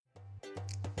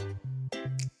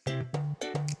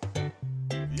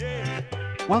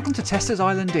Welcome to Testers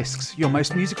Island Discs, your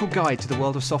most musical guide to the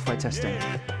world of software testing.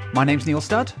 My name's Neil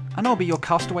Studd, and I'll be your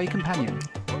castaway companion.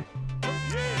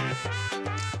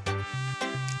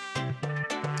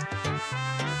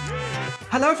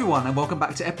 Hello everyone, and welcome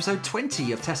back to episode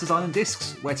 20 of Testers Island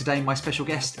Discs, where today my special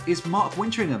guest is Mark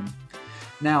Winteringham.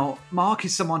 Now, Mark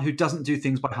is someone who doesn't do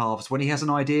things by halves. When he has an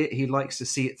idea, he likes to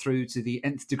see it through to the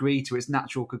nth degree, to its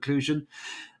natural conclusion.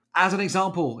 As an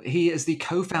example, he is the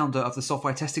co-founder of the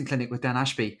Software Testing Clinic with Dan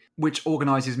Ashby, which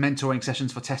organises mentoring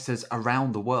sessions for testers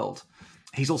around the world.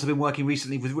 He's also been working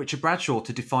recently with Richard Bradshaw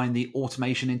to define the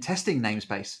automation in testing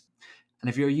namespace. And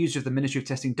if you're a user of the Ministry of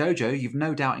Testing Dojo, you've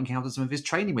no doubt encountered some of his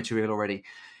training material already.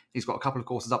 He's got a couple of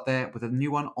courses up there with a new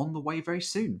one on the way very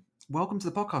soon. Welcome to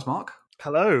the podcast, Mark.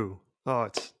 Hello. Oh,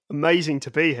 it's amazing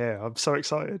to be here. I'm so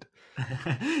excited.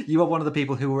 You are one of the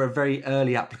people who were a very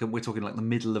early applicant. We're talking like the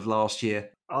middle of last year.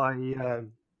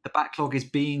 The backlog is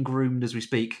being groomed as we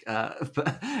speak,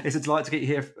 but it's a delight to get you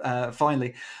here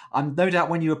finally. No doubt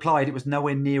when you applied, it was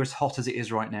nowhere near as hot as it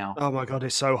is right now. Oh my God,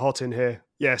 it's so hot in here.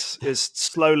 Yes, it's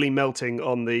slowly melting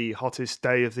on the hottest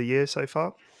day of the year so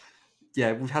far.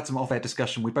 Yeah, we've had some off-air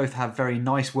discussion. We both have very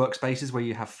nice workspaces where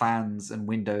you have fans and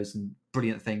windows and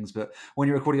brilliant things, but when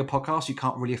you're recording a podcast, you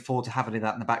can't really afford to have any of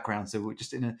that in the background. So we're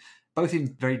just both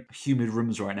in very humid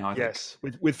rooms right now, I think. Yes,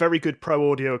 with very good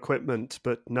pro audio equipment,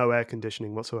 but no air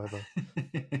conditioning whatsoever.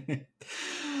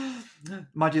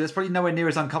 Mind you, that's probably nowhere near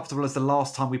as uncomfortable as the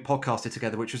last time we podcasted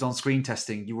together, which was on screen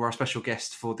testing. You were our special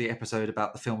guest for the episode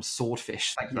about the film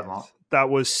Swordfish. Thank you for that, Mark. That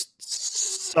was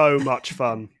so much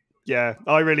fun. Yeah,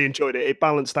 I really enjoyed it. It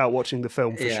balanced out watching the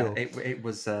film for sure. It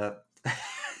was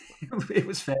it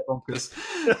was fair bonkers.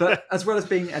 But as well as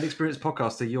being an experienced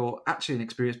podcaster, you're actually an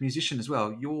experienced musician as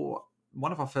well. You're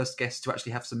one of our first guests to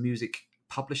actually have some music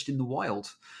published in the wild.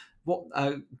 What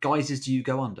guises do you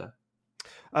go under?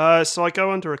 So I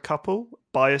go under a couple,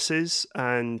 Biases,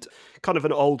 and kind of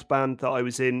an old band that I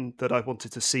was in that I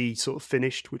wanted to see sort of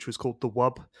finished, which was called The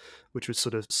Wub, which was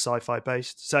sort of sci-fi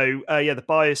based. So the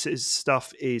Biases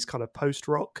stuff is kind of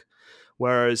post-rock,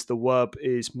 whereas The Wub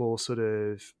is more sort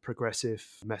of progressive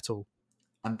metal.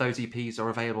 And those EPs are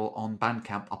available on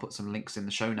Bandcamp. I'll put some links in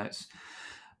the show notes.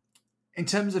 In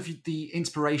terms of the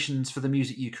inspirations for the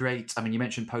music you create, I mean, you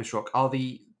mentioned post-rock. Are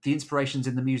the inspirations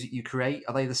in the music you create,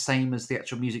 are they the same as the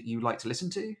actual music you like to listen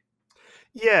to?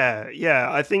 Yeah.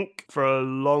 I think for a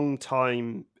long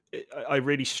time, I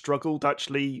really struggled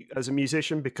actually as a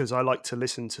musician because I like to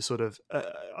listen to sort of,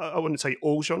 I wouldn't say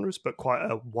all genres, but quite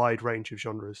a wide range of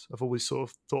genres. I've always sort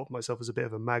of thought of myself as a bit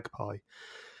of a magpie.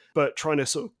 But trying to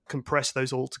sort of compress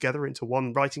those all together into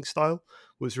one writing style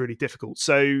was really difficult.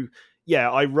 So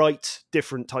I write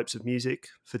different types of music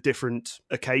for different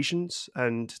occasions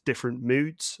and different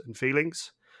moods and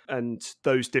feelings. And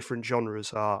those different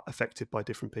genres are affected by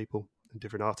different people and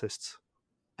different artists.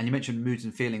 And you mentioned moods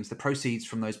and feelings. The proceeds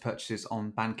from those purchases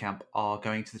on Bandcamp are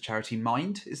going to the charity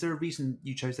Mind. Is there a reason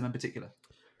you chose them in particular?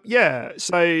 Yeah,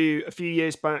 so a few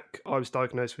years back, I was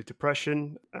diagnosed with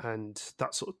depression, and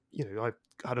that sort of, I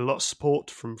had a lot of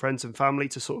support from friends and family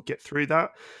to sort of get through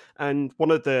that. And one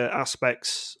of the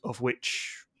aspects of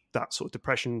which that sort of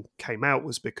depression came out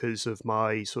was because of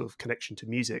my sort of connection to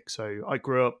music. So I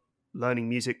grew up learning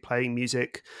music, playing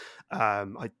music.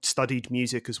 I studied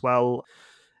music as well.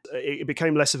 It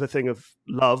became less of a thing of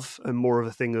love and more of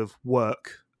a thing of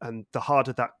work. And the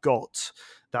harder that got,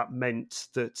 that meant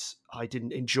that I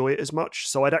didn't enjoy it as much.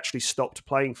 So I'd actually stopped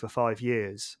playing for 5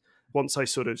 years. Once I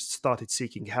sort of started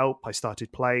seeking help, I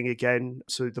started playing again.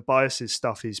 So the Biases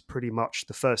stuff is pretty much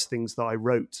the first things that I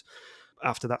wrote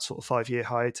after that sort of 5-year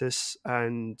hiatus.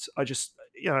 And I just,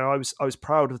 I was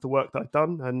proud of the work that I'd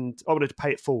done and I wanted to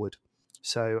pay it forward.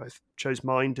 So I chose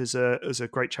Mind as a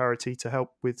great charity to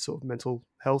help with sort of mental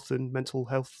health and mental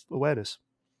health awareness.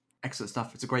 Excellent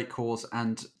stuff. It's a great cause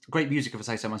and great music, if I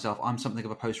say so myself. I'm something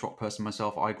of a post-rock person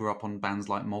myself. I grew up on bands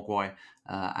like Mogwai,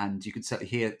 and you can certainly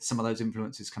hear some of those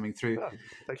influences coming through. Oh,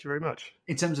 thank you very much.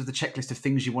 In terms of the checklist of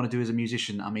things you want to do as a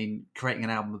musician, I mean, creating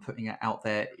an album and putting it out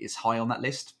there is high on that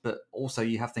list, but also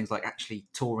you have things like actually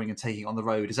touring and taking it on the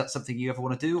road. Is that something you ever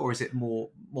want to do, or is it more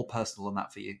personal than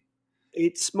that for you?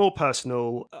 It's more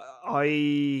personal.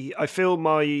 I feel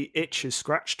my itch is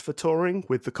scratched for touring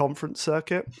with the conference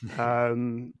circuit.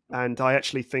 And I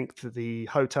actually think that the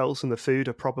hotels and the food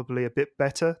are probably a bit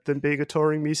better than being a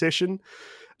touring musician.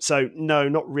 So no,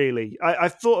 not really.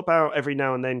 I've thought about every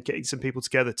now and then getting some people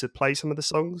together to play some of the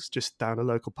songs just down a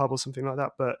local pub or something like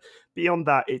that. But beyond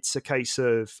that, it's a case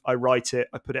of I write it,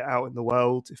 I put it out in the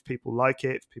world. If people like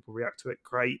it, if people react to it,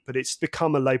 great. But it's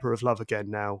become a labour of love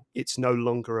again now. It's no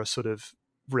longer a sort of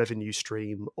revenue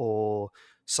stream or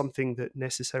something that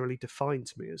necessarily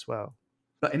defines me as well.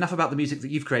 But enough about the music that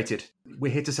you've created.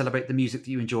 We're here to celebrate the music that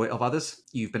you enjoy of others.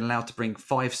 You've been allowed to bring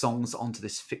 5 songs onto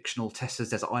this fictional Tessa's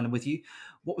Desert Island with you.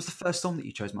 What was the first song that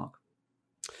you chose, Mark?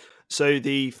 So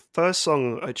the first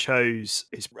song I chose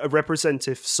is a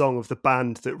representative song of the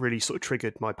band that really sort of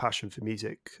triggered my passion for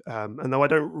music. And though I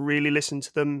don't really listen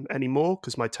to them anymore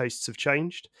because my tastes have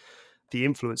changed, the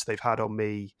influence they've had on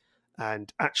me,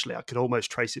 and actually I could almost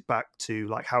trace it back to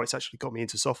like how it's actually got me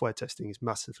into software testing, is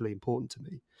massively important to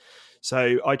me.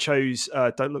 So I chose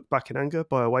Don't Look Back in Anger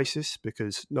by Oasis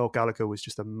because Noel Gallagher was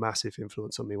just a massive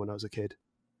influence on me when I was a kid.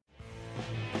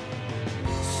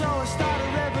 So I start a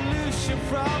revolution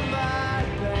from my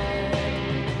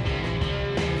bed,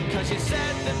 'cause you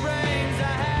said the brains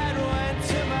I had went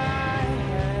to my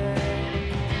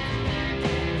head.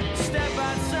 Step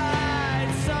outside,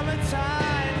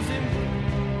 summertime's in bloom.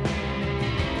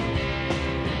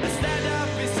 I stand up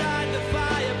beside the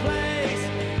fireplace,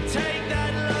 take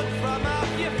that look from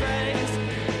off your face.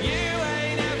 You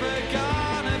ain't ever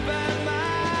gonna burn my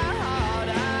heart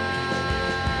out.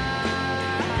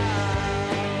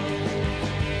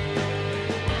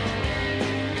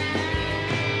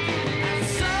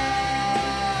 So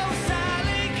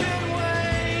Sally can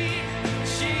wait.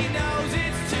 She knows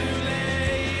it's too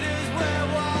late as we're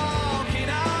walking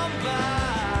on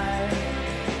by.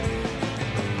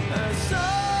 Her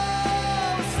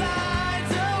soul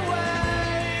slides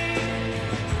away,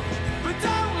 but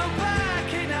don't look back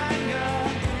in anger.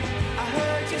 I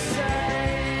heard you say.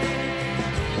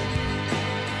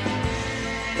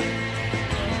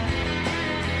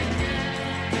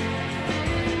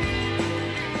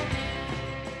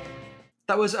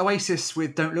 That was Oasis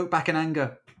with Don't Look Back in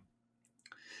Anger.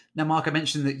 Now, Mark, I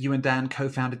mentioned that you and Dan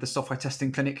co-founded the Software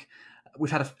Testing Clinic.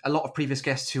 We've had a lot of previous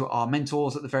guests who are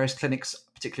mentors at the various clinics,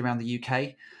 particularly around the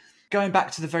UK. Going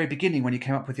back to the very beginning when you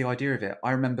came up with the idea of it,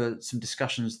 I remember some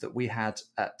discussions that we had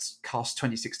at CAST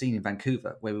 2016 in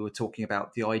Vancouver, where we were talking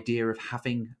about the idea of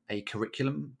having a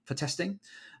curriculum for testing.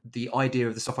 The idea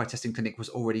of the Software Testing Clinic was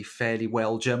already fairly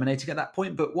well germinating at that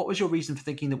point, but what was your reason for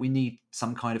thinking that we need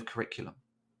some kind of curriculum?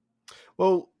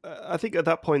 Well, I think at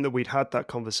that point that we'd had that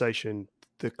conversation,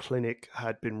 the clinic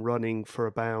had been running for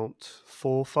about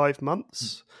 4 or 5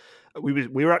 months. We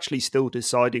were actually still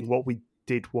deciding what we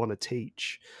did want to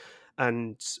teach.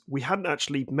 And we hadn't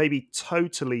actually maybe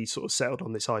totally sort of settled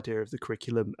on this idea of the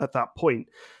curriculum at that point.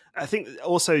 I think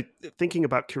also thinking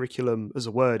about curriculum as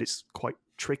a word is quite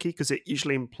tricky because it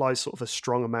usually implies sort of a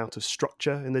strong amount of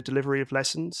structure in the delivery of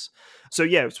lessons. So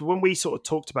yeah, so when we sort of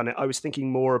talked about it, I was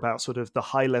thinking more about sort of the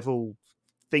high level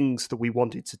things that we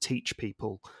wanted to teach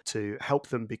people to help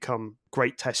them become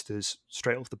great testers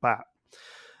straight off the bat.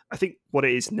 I think what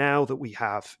it is now that we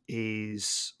have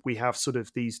is we have sort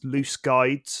of these loose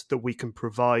guides that we can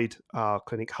provide our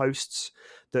clinic hosts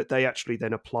that they actually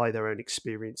then apply their own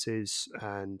experiences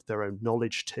and their own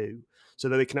knowledge to, so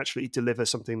that they can actually deliver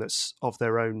something that's of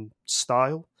their own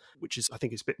style, which is, I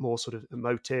think, is a bit more sort of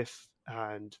emotive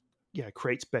and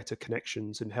creates better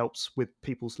connections and helps with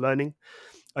people's learning.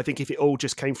 I think if it all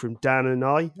just came from Dan and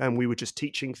I and we were just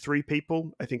teaching 3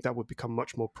 people, I think that would become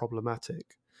much more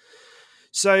problematic.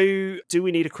 So do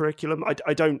we need a curriculum?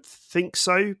 I don't think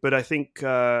so, but I think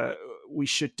we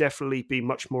should definitely be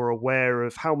much more aware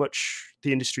of how much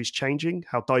the industry is changing,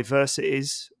 how diverse it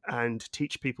is, and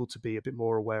teach people to be a bit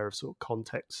more aware of sort of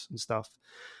context and stuff.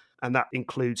 And that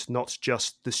includes not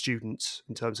just the students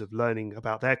in terms of learning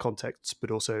about their contexts,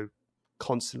 but also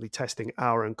constantly testing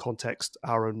our own context,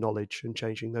 our own knowledge, and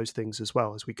changing those things as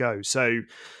well as we go. So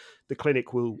the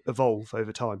clinic will evolve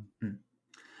over time.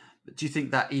 Do you think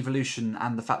that evolution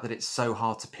and the fact that it's so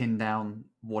hard to pin down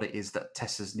what it is that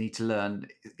testers need to learn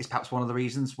is perhaps one of the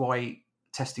reasons why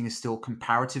testing is still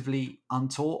comparatively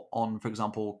untaught on, for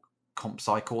example, comp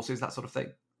sci courses, that sort of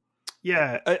thing?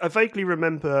 Yeah, I vaguely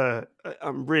remember,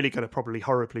 I'm really going to probably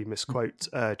horribly misquote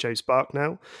Joe Spark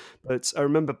now, but I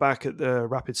remember back at the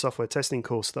rapid software testing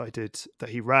course that I did, that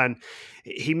he ran,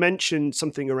 he mentioned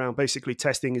something around basically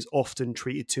testing is often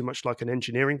treated too much like an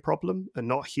engineering problem and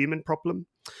not a human problem.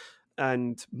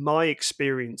 And my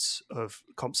experience of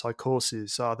comp sci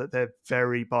courses are that they're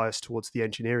very biased towards the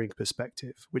engineering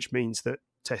perspective, which means that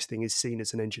testing is seen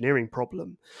as an engineering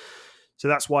problem. So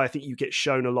that's why I think you get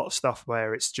shown a lot of stuff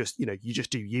where it's just, you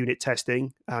just do unit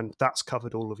testing and that's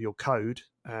covered all of your code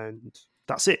and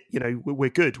that's it. We're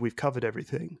good. We've covered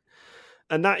everything.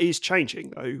 And that is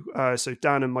changing, though. So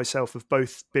Dan and myself have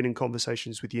both been in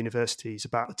conversations with universities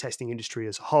about the testing industry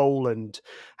as a whole and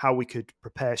how we could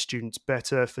prepare students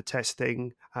better for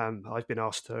testing. I've been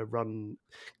asked to run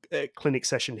a clinic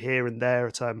session here and there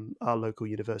at our local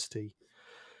university.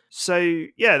 So,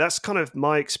 yeah, that's kind of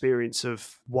my experience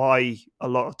of why a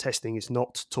lot of testing is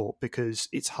not taught, because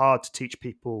it's hard to teach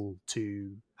people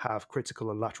to have critical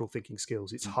and lateral thinking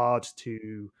skills. It's hard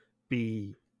to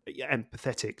be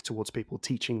empathetic towards people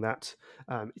teaching that.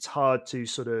 It's hard to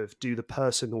sort of do the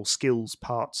personal skills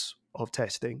parts of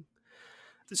testing.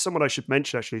 Someone I should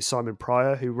mention actually is Simon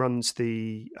Pryor, who runs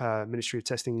the Ministry of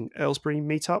Testing Aylesbury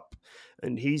meetup.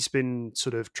 And he's been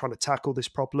sort of trying to tackle this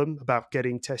problem about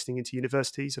getting testing into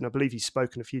universities. And I believe he's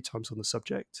spoken a few times on the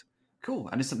subject. Cool.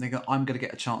 And it's something that I'm going to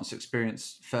get a chance to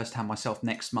experience firsthand myself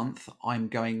next month. I'm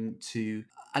going to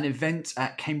an event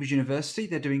at Cambridge University.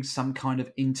 They're doing some kind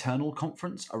of internal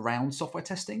conference around software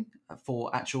testing for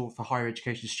higher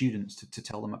education students to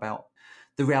tell them about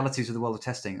the realities of the world of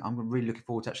testing. I'm really looking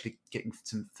forward to actually getting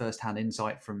some first-hand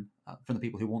insight from the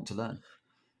people who want to learn.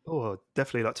 Oh, I'd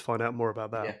definitely like to find out more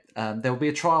about that. Yeah. There will be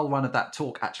a trial run of that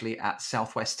talk actually at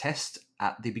Southwest Test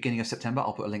at the beginning of September.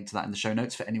 I'll put a link to that in the show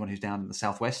notes for anyone who's down in the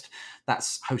Southwest.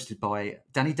 That's hosted by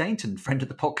Danny Dainton, friend of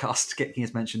the podcast, getting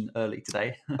his mention early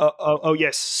today. Oh,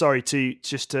 yes. Sorry,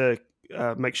 to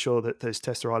make sure that there's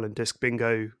Tester Island Disc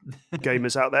Bingo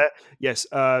gamers out there. Yes,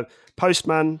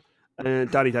 Postman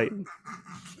and Danny Dainton.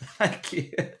 Thank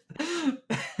you.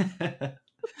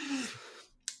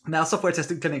 Now, software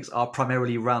testing clinics are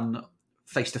primarily run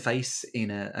face-to-face in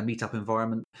a meetup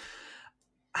environment.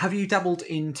 Have you dabbled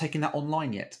in taking that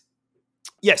online yet?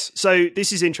 Yes. So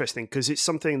this is interesting because it's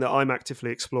something that I'm actively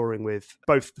exploring with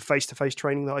both the face-to-face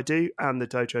training that I do and the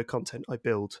dojo content I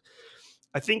build.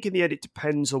 I think in the end, it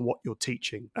depends on what you're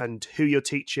teaching and who you're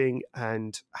teaching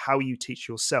and how you teach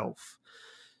yourself.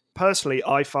 Personally,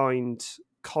 I find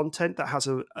content that has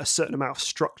a certain amount of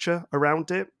structure around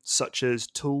it, such as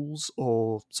tools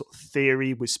or sort of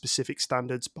theory with specific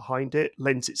standards behind it,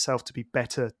 lends itself to be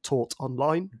better taught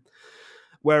online.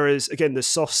 Whereas, again, the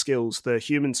soft skills, the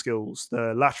human skills,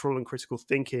 the lateral and critical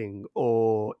thinking,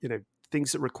 or,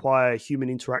 things that require human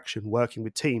interaction, working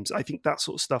with teams, I think that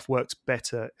sort of stuff works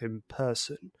better in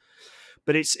person.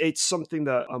 But it's something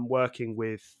that I'm working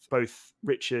with both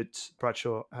Richard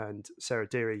Bradshaw and Sarah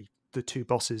Deary, the two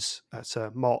bosses at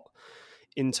Mott,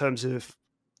 in terms of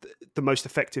the most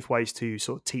effective ways to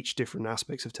sort of teach different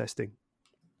aspects of testing.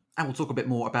 And we'll talk a bit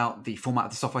more about the format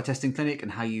of the software testing clinic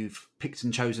and how you've picked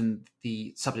and chosen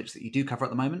the subjects that you do cover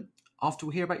at the moment after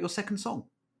we hear about your second song.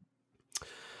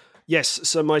 Yes,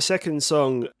 so my second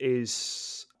song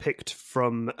is picked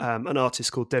from an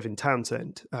artist called Devin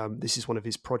Townsend. This is one of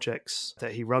his projects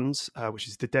that he runs, which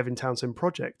is the Devin Townsend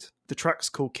Project. The track's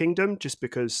called Kingdom just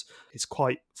because it's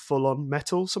quite full-on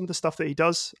metal, some of the stuff that he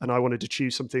does, and I wanted to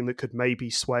choose something that could maybe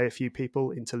sway a few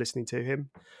people into listening to him.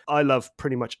 I love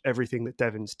pretty much everything that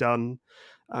Devin's done.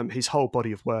 His whole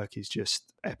body of work is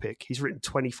just epic. He's written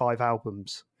 25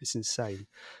 albums. It's insane.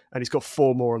 And he's got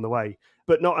 4 more on the way.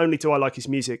 But not only do I like his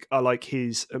music, I like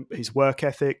his work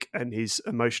ethic and his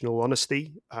emotional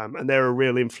honesty. And they're a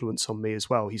real influence on me as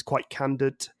well. He's quite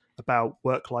candid about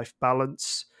work-life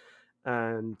balance.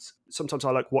 And sometimes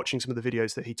I like watching some of the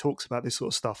videos that he talks about this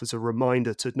sort of stuff as a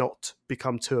reminder to not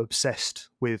become too obsessed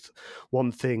with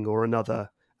one thing or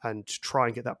another and try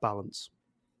and get that balance.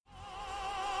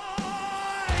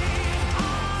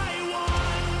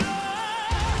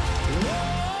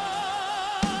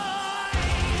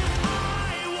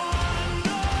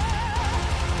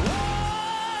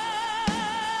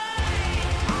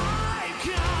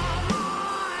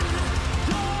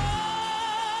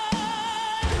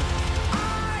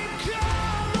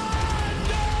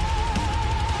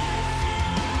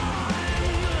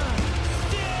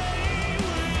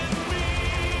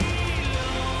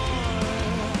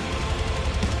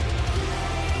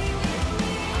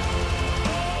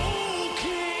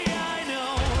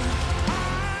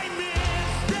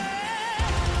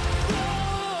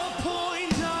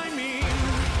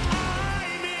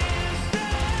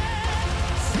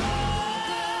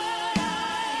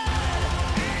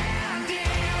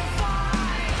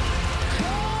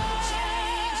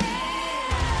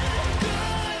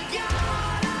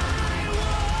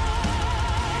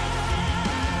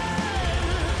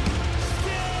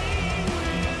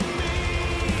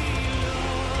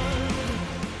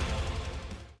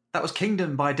 That was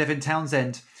Kingdom by Devin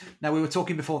Townsend. Now, we were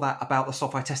talking before that about the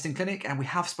software testing clinic, and we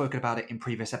have spoken about it in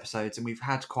previous episodes, and we've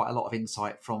had quite a lot of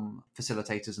insight from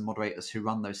facilitators and moderators who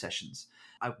run those sessions.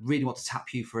 I really want to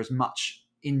tap you for as much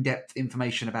in-depth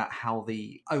information about how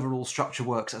the overall structure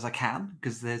works as I can,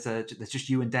 because there's just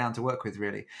you and Dan to work with,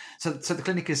 really. So the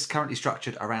clinic is currently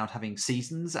structured around having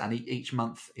seasons, and each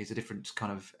month is a different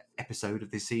kind of episode of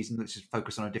this season, which is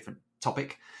focused on a different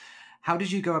topic. How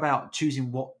did you go about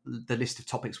choosing what the list of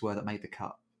topics were that made the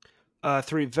cut?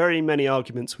 Through very many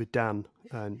arguments with Dan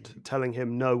and telling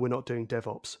him, no, we're not doing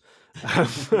DevOps.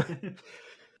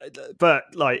 But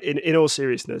like in all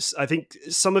seriousness, I think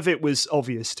some of it was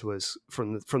obvious to us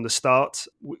from the start.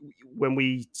 When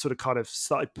we sort of kind of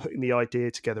started putting the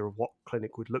idea together of what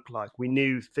clinic would look like, we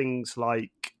knew things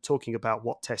like talking about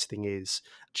what testing is,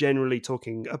 generally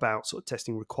talking about sort of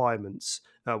testing requirements.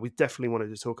 We definitely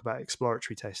wanted to talk about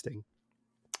exploratory testing.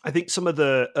 I think some of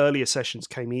the earlier sessions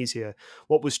came easier.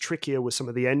 What was trickier was some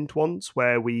of the end ones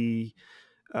where we...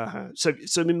 So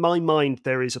in my mind,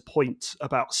 there is a point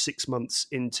about 6 months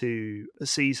into a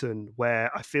season where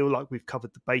I feel like we've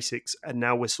covered the basics, and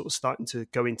now we're sort of starting to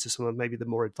go into some of maybe the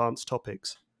more advanced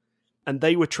topics. And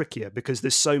they were trickier because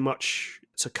there's so much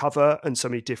to cover and so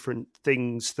many different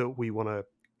things that we want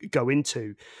to go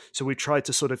into. So we tried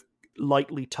to sort of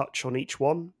lightly touch on each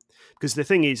one. Because the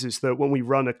thing is that when we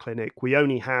run a clinic, we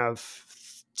only have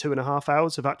 2.5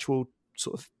 hours of actual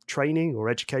sort of training or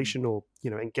education or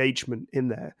engagement in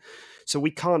there, so we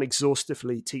can't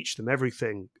exhaustively teach them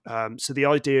everything. So the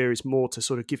idea is more to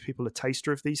sort of give people a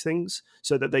taster of these things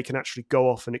so that they can actually go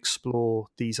off and explore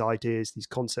these ideas, these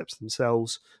concepts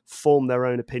themselves, form their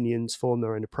own opinions, form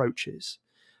their own approaches,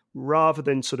 rather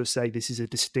than sort of say this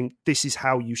is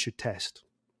how you should test.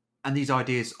 And these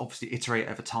ideas obviously iterate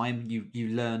over time. You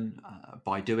learn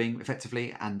by doing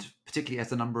effectively, and particularly as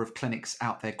the number of clinics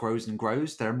out there grows and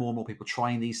grows, there are more and more people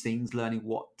trying these things, learning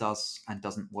what does and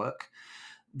doesn't work.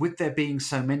 With there being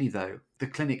so many, though, the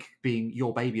clinic being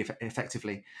your baby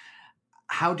effectively,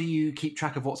 how do you keep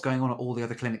track of what's going on at all the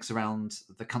other clinics around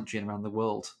the country and around the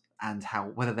world, and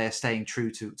whether they're staying true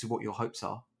to what your hopes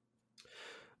are?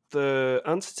 The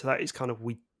answer to that is kind of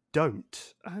we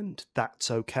don't, and that's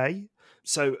okay.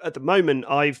 So at the moment,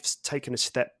 I've taken a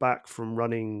step back from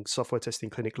running Software Testing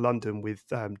Clinic London with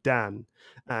Dan,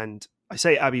 and I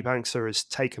say Abby Bankser has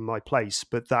taken my place,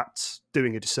 but that's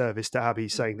doing a disservice to Abby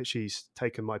saying that she's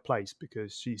taken my place,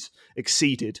 because she's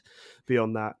exceeded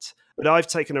beyond that. But I've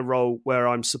taken a role where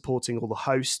I'm supporting all the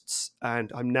hosts,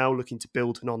 and I'm now looking to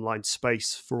build an online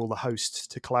space for all the hosts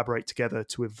to collaborate together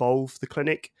to evolve the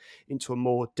clinic into a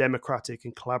more democratic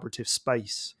and collaborative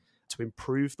space to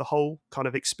improve the whole kind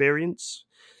of experience.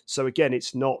 So again,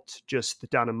 it's not just the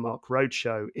Dan and Mark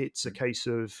Roadshow. It's a case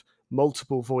of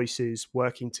multiple voices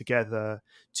working together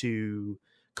to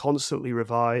constantly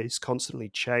revise, constantly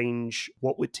change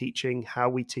what we're teaching, how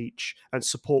we teach, and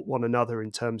support one another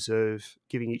in terms of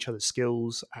giving each other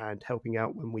skills and helping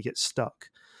out when we get stuck.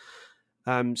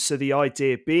 So the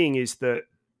idea being is that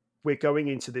we're going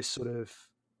into this sort of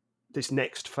this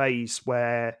next phase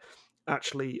where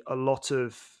actually a lot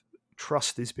of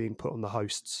trust is being put on the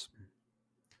hosts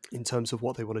in terms of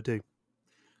what they want to do.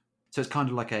 So it's kind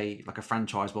of like a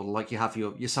franchise model, like you have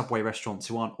your Subway restaurants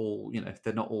who aren't all,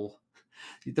 they're not all.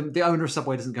 The owner of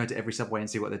Subway doesn't go to every Subway and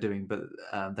see what they're doing,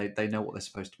 but they know what they're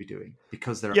supposed to be doing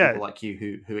because there are people like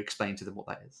you who explain to them what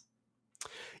that is.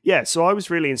 Yeah, so I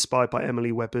was really inspired by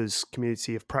Emily Webber's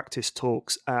community of practice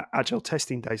talks at Agile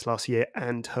Testing Days last year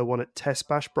and her one at Test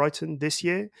Bash Brighton this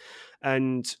year.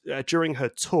 And during her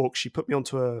talk, she put me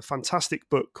onto a fantastic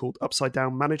book called Upside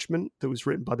Down Management that was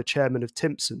written by the chairman of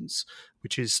Timpson's,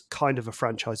 which is kind of a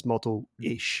franchise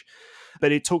model-ish.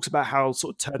 But it talks about how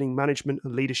sort of turning management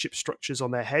and leadership structures on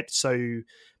their head. So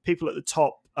people at the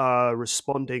top are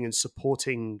responding and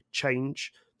supporting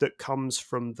change that comes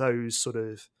from those sort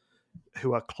of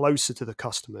who are closer to the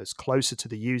customers, closer to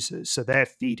the users. So they're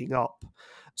feeding up.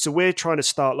 So we're trying to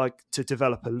start to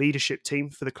develop a leadership team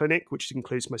for the clinic, which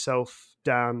includes myself,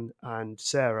 Dan, and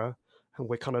Sarah. And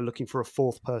we're kind of looking for a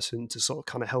fourth person to sort of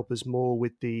kind of help us more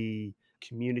with the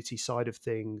community side of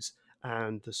things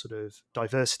and the sort of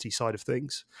diversity side of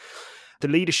things. The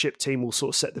leadership team will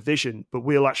sort of set the vision, but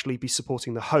we'll actually be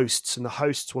supporting the hosts, and the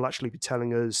hosts will actually be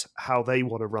telling us how they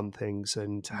want to run things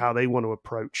and how they want to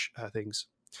approach things.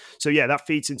 So yeah, that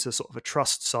feeds into sort of a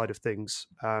trust side of things.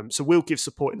 So we'll give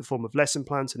support in the form of lesson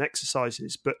plans and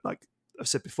exercises, but like I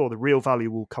said before, the real value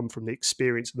will come from the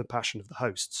experience and the passion of the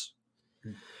hosts.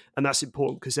 And that's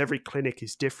important because every clinic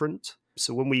is different.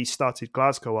 So when we started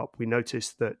Glasgow up, we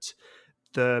noticed that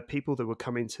the people that were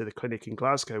coming to the clinic in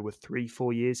Glasgow were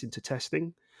 3-4 years into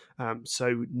testing.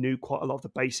 So knew quite a lot of the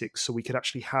basics, so we could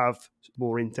actually have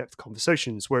more in-depth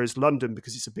conversations. Whereas London,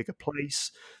 because it's a bigger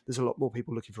place, there's a lot more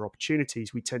people looking for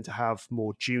opportunities. We tend to have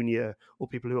more junior or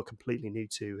people who are completely new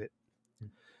to it.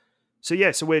 So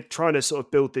yeah, so we're trying to sort of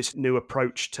build this new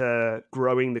approach to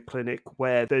growing the clinic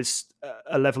where there's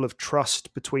a level of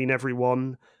trust between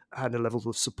everyone and a level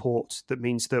of support that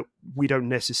means that we don't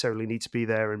necessarily need to be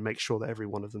there and make sure that every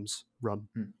one of them's run.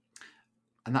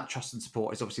 And that trust and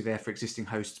support is obviously there for existing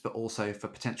hosts, but also for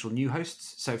potential new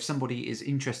hosts. So if somebody is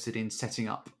interested in setting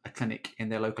up a clinic in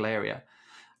their local area,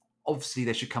 obviously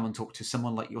they should come and talk to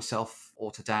someone like yourself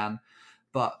or to Dan.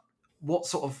 But what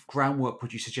sort of groundwork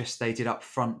would you suggest they did up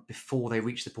front before they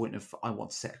reach the point of, I want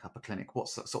to set up a clinic?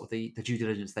 What's sort of the due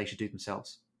diligence they should do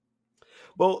themselves?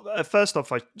 Well, first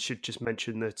off, I should just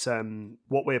mention that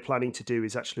what we're planning to do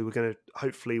is actually we're going to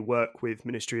hopefully work with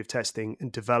Ministry of Testing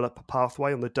and develop a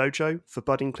pathway on the dojo for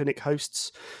budding clinic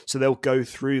hosts. So they'll go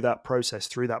through that process,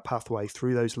 through that pathway,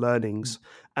 through those learnings.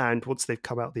 And once they've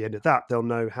come out the end of that, they'll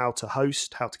know how to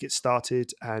host, how to get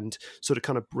started, and sort of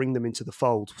kind of bring them into the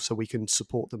fold so we can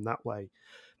support them that way.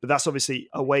 But that's obviously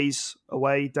a ways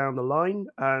away down the line.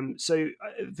 So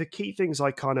the key things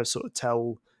I kind of sort of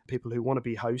tell people who want to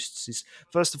be hosts is,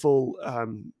 first of all,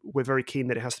 we're very keen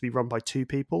that it has to be run by 2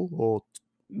 people or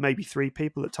maybe 3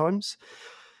 people at times.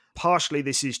 Partially,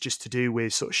 this is just to do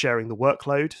with sort of sharing the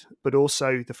workload, but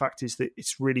also the fact is that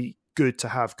it's really good to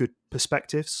have good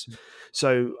perspectives.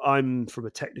 So I'm from a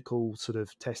technical sort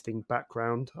of testing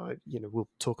background. We'll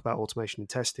talk about automation and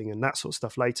testing and that sort of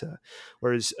stuff later.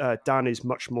 Whereas Dan is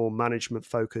much more management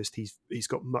focused. He's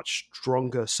got much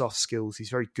stronger soft skills. He's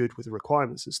very good with the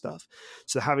requirements and stuff.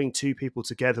 So having 2 people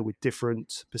together with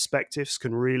different perspectives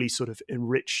can really sort of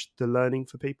enrich the learning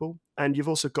for people. And you've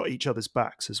also got each other's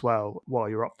backs as well while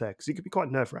you're up there, because it can be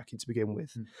quite nerve-wracking to begin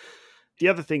with. The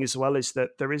other thing as well is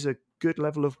that there is a good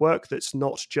level of work that's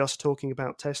not just talking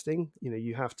about testing.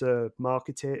 You have to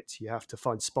market it, you have to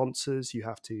find sponsors, you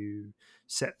have to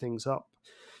set things up.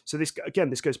 So this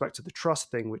goes back to the trust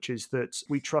thing, which is that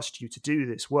we trust you to do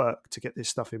this work, to get this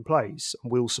stuff in place,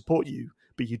 and we'll support you.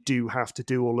 But you do have to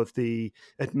do all of the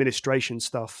administration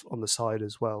stuff on the side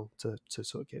as well to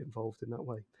sort of get involved in that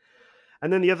way.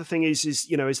 And then the other thing is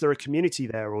there a community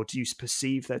there, or do you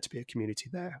perceive there to be a community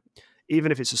there,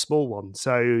 even if it's a small one?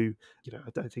 So,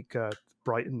 I don't think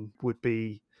Brighton would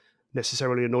be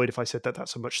necessarily annoyed if I said that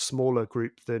that's a much smaller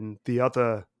group than the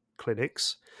other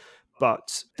clinics,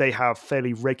 but they have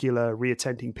fairly regular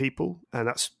reattending people, and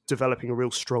that's developing a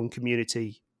real strong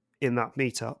community in that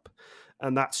meetup.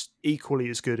 And that's equally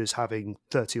as good as having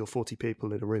 30 or 40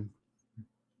 people in a room.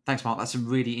 Thanks, Mark. That's some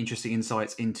really interesting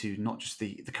insights into not just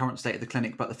the current state of the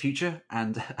clinic, but the future.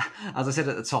 And as I said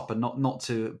at the top, and not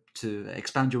to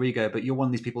expand your ego, but you're one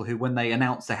of these people who, when they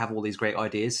announce they have all these great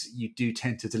ideas, you do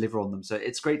tend to deliver on them. So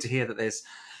it's great to hear that there's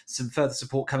some further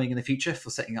support coming in the future for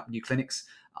setting up new clinics.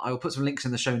 I will put some links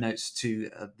in the show notes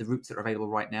to the routes that are available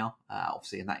right now,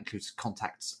 obviously, and that includes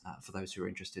contacts for those who are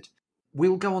interested.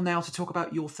 We'll go on now to talk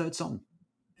about your third song.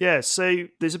 Yeah, so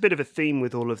there's a bit of a theme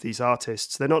with all of these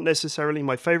artists. They're not necessarily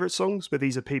my favourite songs, but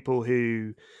these are people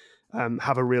who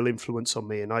have a real influence on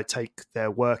me, and I take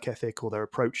their work ethic or their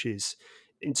approaches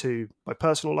into my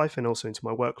personal life and also into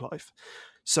my work life.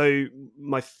 So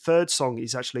my third song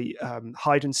is actually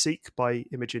Hide and Seek by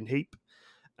Imogen Heap.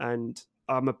 And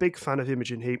I'm a big fan of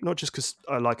Imogen Heap, not just because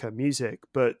I like her music,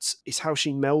 but it's how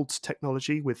she melds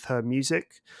technology with her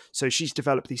music. So she's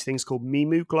developed these things called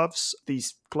Mimu gloves.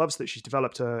 These gloves that she's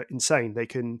developed are insane. They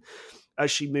can,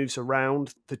 as she moves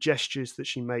around, the gestures that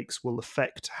she makes will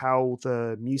affect how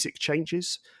the music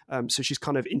changes. So she's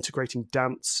kind of integrating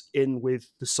dance in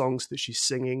with the songs that she's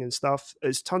singing and stuff.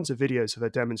 There's tons of videos of her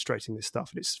demonstrating this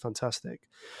stuff, and it's fantastic.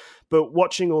 But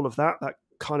watching all of that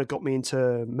kind of got me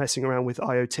into messing around with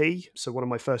IoT. So one of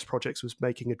my first projects was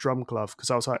making a drum glove, because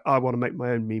I was like, I want to make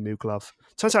my own Mimu glove.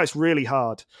 Turns out it's really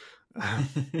hard.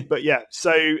 But yeah,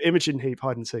 so Imogen Heap,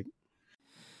 Hide and Seek.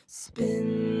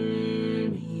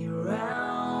 Spin me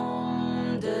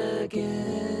round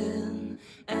again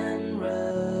and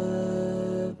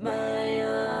rub my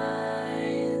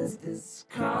eyes. This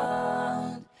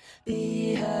can't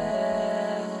be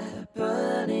happening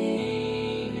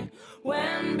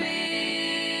when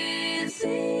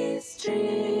busy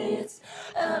streets,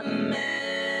 a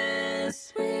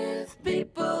mess with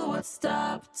people would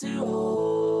stop to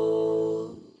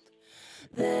hold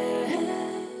their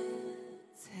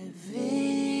heads heavy.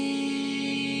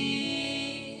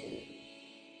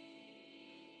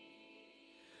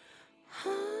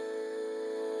 Hide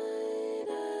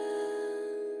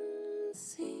and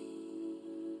seek.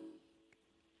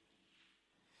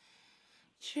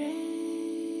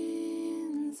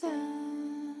 Trains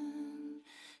and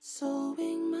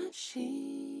sewing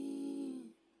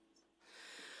machines.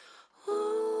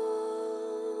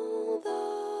 All those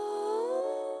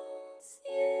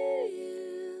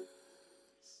years,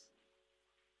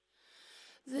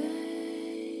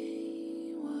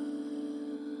 they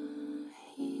were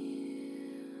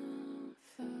here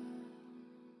first.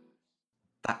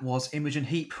 That was Imogen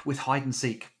Heap with Hide and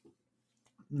Seek.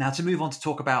 Now, to move on to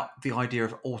talk about the idea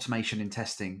of automation in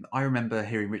testing, I remember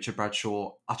hearing Richard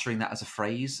Bradshaw uttering that as a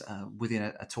phrase within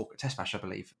a talk at Test Bash, I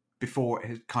believe. Before it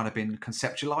had kind of been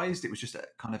conceptualized, it was just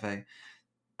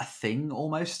a thing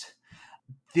almost.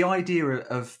 The idea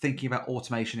of thinking about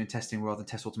automation in testing rather than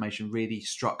test automation really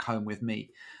struck home with me.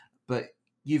 But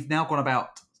you've now gone about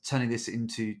turning this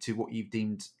into what you've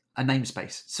deemed a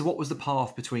namespace. So what was the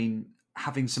path between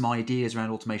having some ideas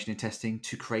around automation in testing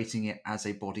to creating it as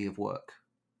a body of work?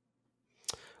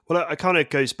 Well, it kind of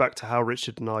goes back to how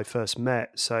Richard and I first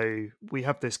met. So we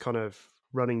have this kind of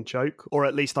running joke, or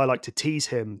at least I like to tease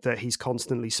him that he's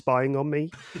constantly spying on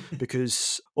me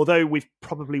because although we've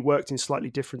probably worked in slightly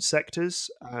different sectors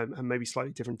and maybe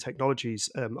slightly different technologies,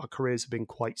 our careers have been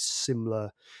quite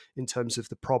similar in terms of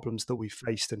the problems that we've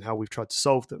faced and how we've tried to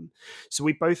solve them. So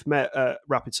we both met at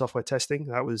Rapid Software Testing.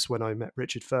 That was when I met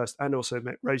Richard first, and also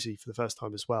met Rosie for the first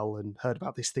time as well, and heard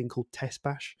about this thing called Test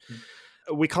Bash.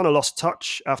 We kind of lost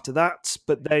touch after that,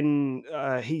 but then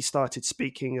he started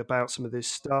speaking about some of this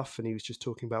stuff, and he was just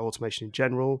talking about automation in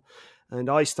general. And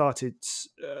I started,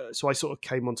 so I sort of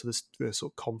came onto the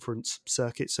sort of conference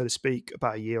circuit, so to speak,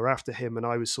 about a year after him, and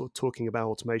I was sort of talking about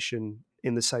automation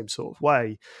in the same sort of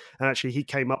way. And actually, he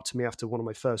came up to me after one of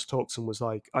my first talks and was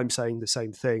like, "I'm saying the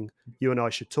same thing. You and I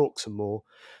should talk some more.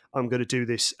 I'm going to do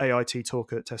this AIT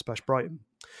talk at Test Bash Brighton."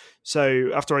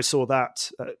 So after I saw that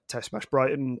at Test Bash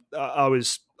Brighton, I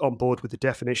was on board with the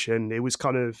definition. It was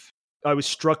kind of, I was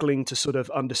struggling to sort of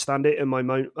understand it in my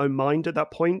own mind at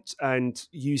that point, and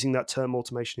using that term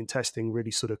automation in testing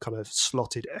really sort of kind of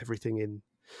slotted everything in.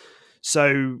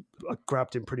 So I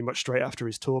grabbed him pretty much straight after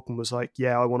his talk and was like,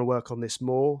 yeah, I want to work on this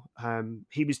more.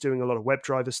 He was doing a lot of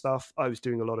WebDriver stuff. I was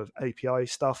doing a lot of API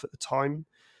stuff at the time.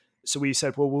 So we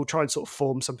said, well, we'll try and sort of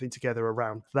form something together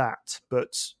around that.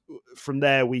 But from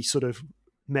there, we sort of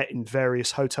met in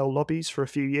various hotel lobbies for a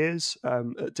few years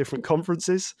at different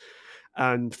conferences.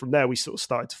 And from there, we sort of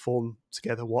started to form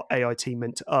together what AIT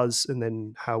meant to us and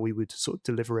then how we would sort of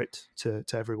deliver it to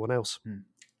everyone else.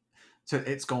 So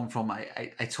it's gone from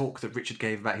a talk that Richard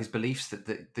gave about his beliefs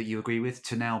that you agree with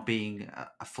to now being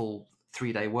a full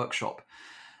 3-day workshop.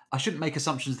 I shouldn't make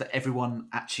assumptions that everyone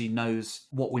actually knows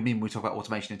what we mean when we talk about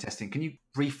automation and testing. Can you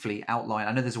briefly outline?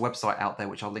 I know there's a website out there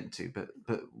which I'll link to,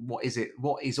 but what is it?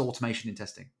 What is automation in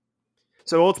testing?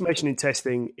 So automation in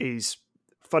testing is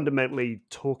fundamentally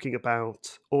talking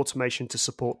about automation to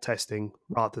support testing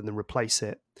rather than replace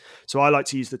it. So I like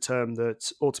to use the term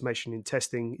that automation in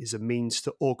testing is a means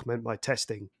to augment my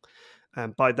testing.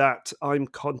 And by that, I'm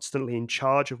constantly in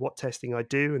charge of what testing I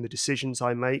do and the decisions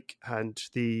I make and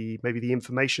maybe the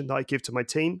information that I give to my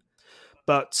team.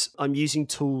 But I'm using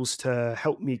tools to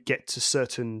help me get to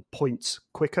certain points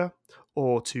quicker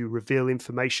or to reveal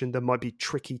information that might be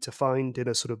tricky to find in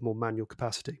a sort of more manual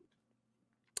capacity.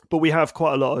 But we have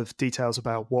quite a lot of details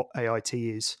about what AIT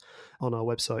is on our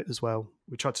website as well.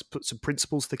 We try to put some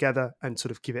principles together and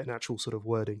sort of give it an actual sort of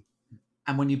wording.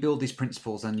 And when you build these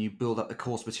principles and you build up the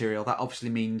course material, that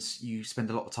obviously means you spend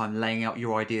a lot of time laying out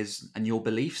your ideas and your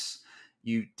beliefs.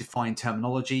 You define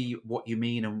terminology, what you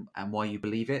mean and why you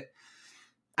believe it.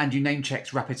 And you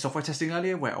name-checked rapid software testing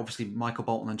earlier, where obviously Michael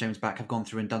Bolton and James Back have gone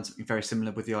through and done something very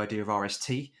similar with the idea of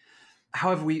RST.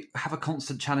 However, we have a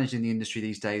constant challenge in the industry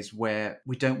these days where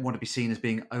we don't want to be seen as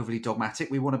being overly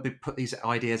dogmatic. We want to put these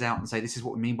ideas out and say, this is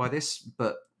what we mean by this.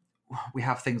 But we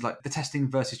have things like the testing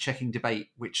versus checking debate,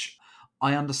 which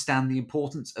I understand the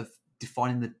importance of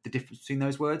defining the difference between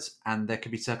those words. And there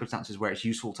could be circumstances where it's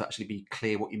useful to actually be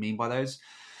clear what you mean by those.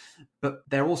 But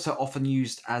they're also often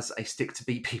used as a stick to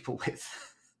beat people with.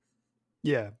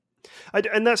 Yeah.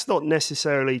 And that's not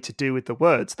necessarily to do with the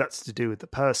words. That's to do with the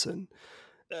person.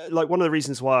 Like one of the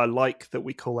reasons why I like that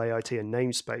we call AIT a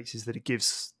namespace is that it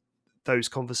gives those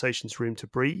conversations room to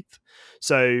breathe.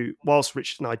 So whilst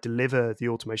Richard and I deliver the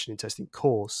automation and testing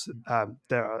course,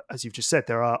 there are, as you've just said,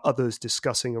 there are others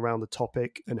discussing around the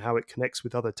topic and how it connects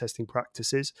with other testing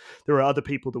practices. There are other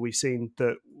people that we've seen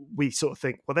that we sort of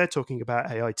think, well, they're talking about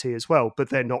AIT as well, but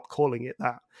they're not calling it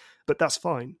that. But that's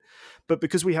fine. But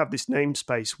because we have this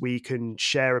namespace, we can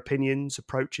share opinions,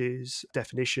 approaches,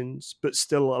 definitions, but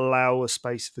still allow a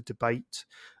space for debate.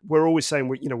 We're always saying,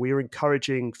 we're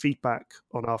encouraging feedback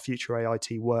on our future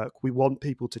AIT work. We want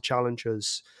people to challenge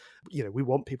us. We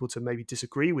want people to maybe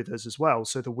disagree with us as well,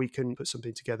 so that we can put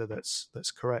something together that's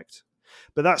correct.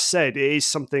 But that said, it is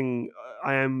something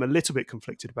I am a little bit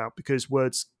conflicted about because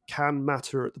words can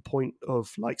matter at the point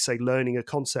of, like, say, learning a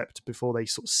concept before they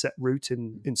sort of set root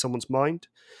in someone's mind.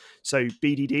 So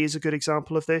BDD is a good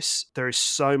example of this. There is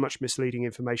so much misleading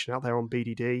information out there on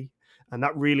BDD, and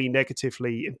that really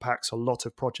negatively impacts a lot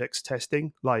of projects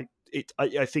testing. Like,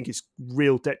 I think it's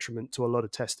real detriment to a lot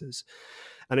of testers.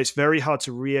 And it's very hard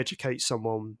to re-educate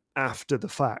someone after the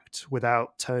fact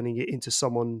without turning it into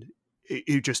someone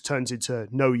who just turns into,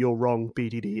 no, you're wrong,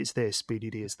 BDD is this,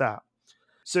 BDD is that.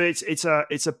 So it's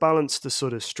a balance to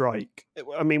sort of strike.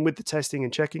 I mean, with the testing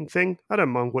and checking thing, I don't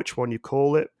mind which one you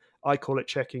call it. I call it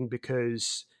checking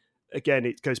because, again,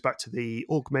 it goes back to the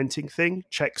augmenting thing.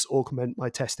 Checks augment my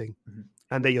testing,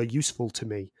 and they are useful to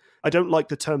me. I don't like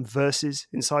the term versus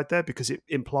inside there because it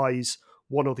implies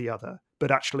one or the other, but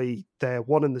actually they're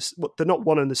they're not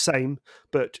one and the same,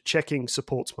 but checking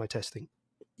supports my testing.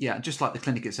 Yeah, just like the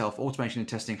clinic itself, automation and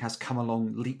testing has come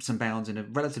along leaps and bounds in a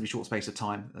relatively short space of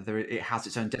time. It has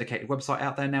its own dedicated website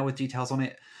out there now with details on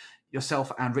it.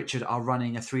 Yourself and Richard are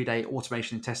running a 3-day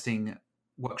automation and testing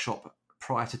workshop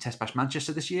prior to Test Bash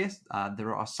Manchester this year.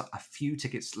 There are a few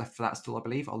tickets left for that still, I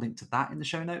believe. I'll link to that in the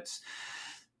show notes.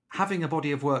 Having a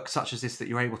body of work such as this that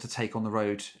you're able to take on the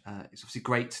road is obviously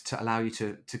great to allow you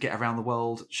to get around the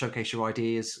world, showcase your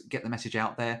ideas, get the message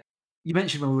out there. You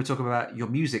mentioned when we were talking about your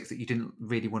music that you didn't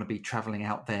really want to be traveling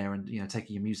out there and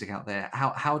taking your music out there.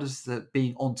 How does the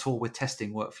being on tour with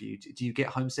testing work for you? Do you get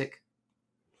homesick?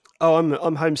 Oh,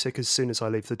 I'm homesick as soon as I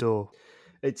leave the door.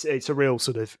 It's a real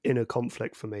sort of inner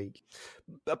conflict for me.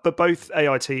 But both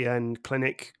AIT and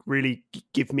clinic really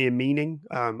give me a meaning.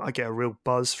 I get a real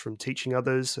buzz from teaching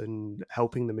others and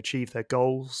helping them achieve their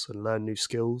goals and learn new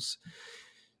skills.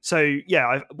 So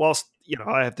yeah, whilst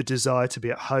I have the desire to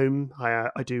be at home,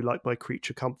 I do like my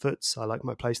creature comforts. I like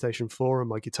my PlayStation 4 and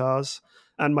my guitars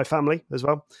and my family as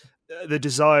well. The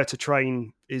desire to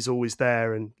train is always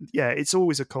there, and yeah, it's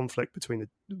always a conflict between the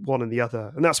one and the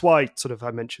other, and that's why sort of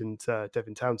I mentioned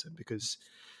Devin Townsend, because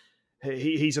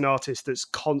he's an artist that's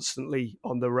constantly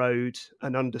on the road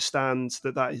and understands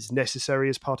that is necessary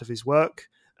as part of his work,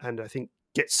 and I think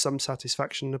gets some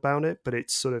satisfaction about it. But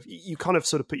it's sort of you kind of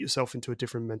sort of put yourself into a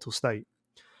different mental state.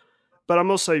 But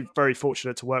I'm also very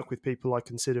fortunate to work with people I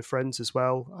consider friends as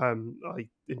well. I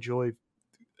enjoy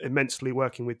immensely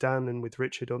working with Dan and with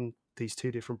Richard on these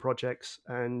 2 different projects,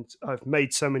 and I've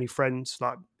made so many friends,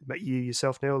 like met you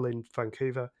yourself, Neil, in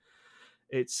Vancouver.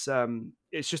 It's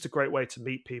just a great way to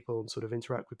meet people and sort of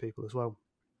interact with people as well,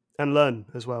 and learn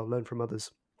from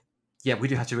others. Yeah, we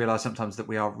do have to realise sometimes that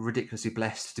we are ridiculously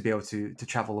blessed to be able to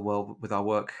travel the world with our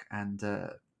work, and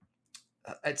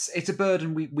it's a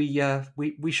burden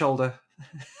we shoulder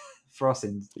for our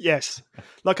sins. Yes,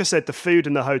 like I said, the food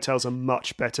and the hotels are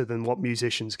much better than what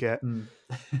musicians get.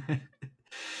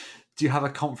 Do you have a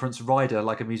conference rider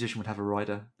like a musician would have a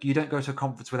rider? You don't go to a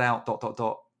conference without ...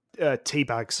 Tea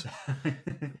bags.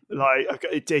 Like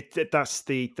that's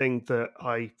the thing that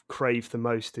I crave the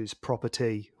most is proper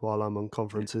tea while I'm on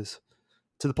conferences.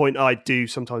 To the point I do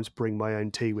sometimes bring my own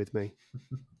tea with me.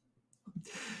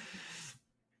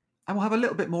 And we'll have a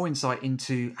little bit more insight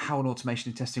into how an automation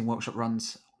and testing workshop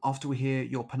runs after we hear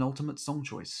your penultimate song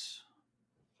choice.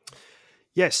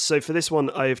 Yes, so for this one,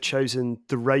 I have chosen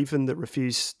The Raven That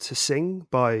Refused to Sing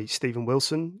by Stephen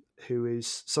Wilson, who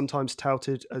is sometimes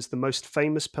touted as the most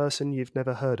famous person you've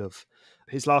never heard of.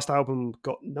 His last album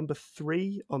got number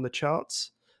 3 on the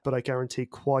charts, but I guarantee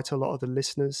quite a lot of the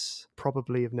listeners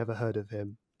probably have never heard of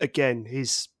him. Again,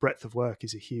 his breadth of work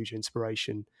is a huge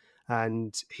inspiration,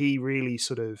 and he really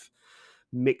sort of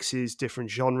mixes different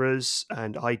genres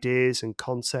and ideas and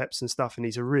concepts and stuff, and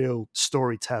he's a real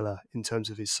storyteller in terms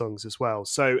of his songs as well.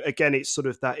 So again, it's sort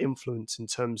of that influence in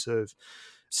terms of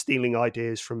stealing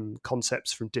ideas from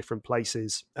concepts from different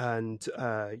places and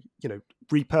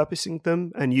repurposing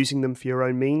them and using them for your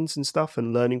own means and stuff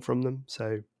and learning from them.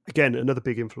 So again, another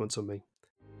big influence on me.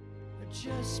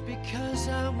 Just because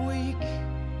I'm weak,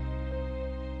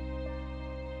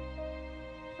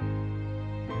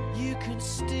 you can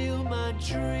steal my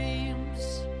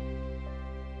dreams.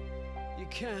 You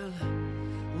can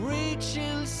reach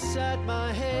inside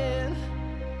my head.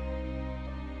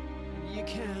 You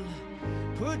can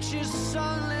put your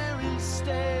son there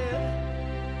instead.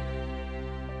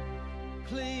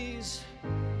 Please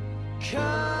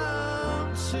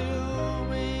come to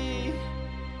me.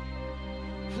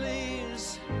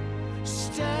 Please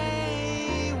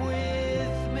stay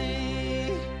with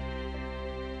me.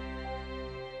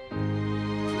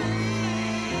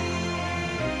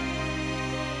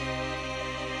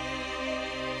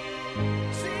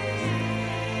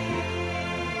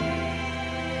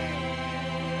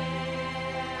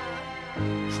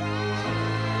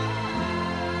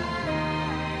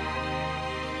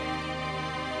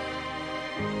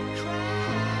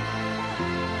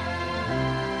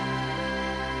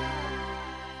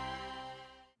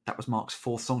 That was Mark's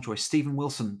 4th song choice, Stephen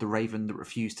Wilson, The Raven That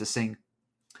Refused to Sing.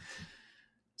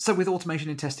 So with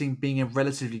automation in testing being a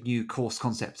relatively new course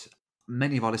concept,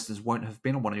 many of our listeners won't have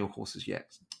been on one of your courses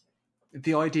yet.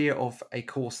 The idea of a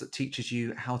course that teaches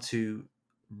you how to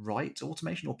write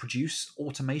automation or produce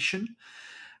automation,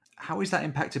 how is that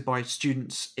impacted by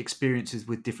students' experiences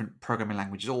with different programming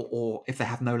languages, or if they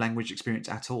have no language experience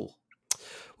at all?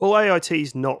 Well, AIT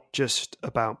is not just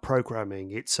about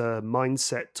programming. It's a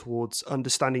mindset towards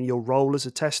understanding your role as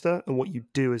a tester and what you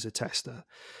do as a tester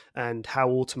and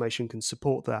how automation can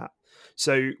support that.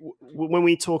 So when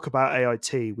we talk about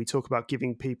AIT, we talk about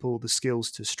giving people the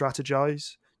skills to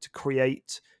strategize, to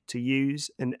create, to use,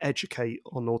 and educate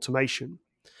on automation.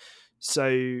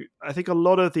 So I think a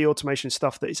lot of the automation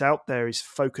stuff that is out there is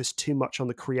focused too much on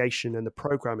the creation and the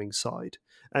programming side.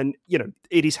 And,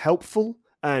 it is helpful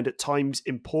and at times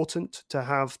important to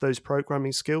have those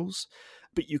programming skills,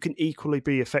 but you can equally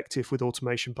be effective with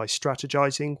automation by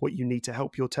strategizing what you need to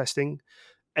help your testing,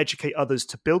 educate others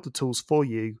to build the tools for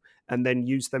you, and then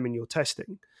use them in your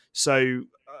testing. So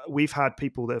we've had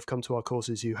people that have come to our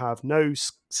courses who have no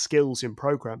skills in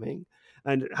programming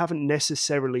and haven't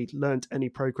necessarily learned any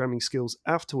programming skills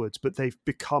afterwards, but they've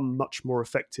become much more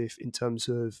effective in terms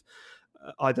of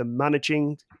either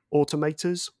managing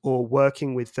automators or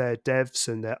working with their devs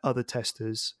and their other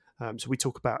testers. So we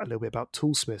talk about a little bit about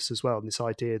toolsmiths as well, and this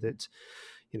idea that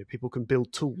people can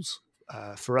build tools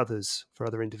for others, for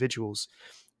other individuals.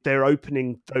 They're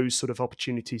opening those sort of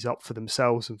opportunities up for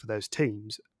themselves and for those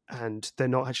teams, and they're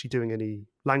not actually doing any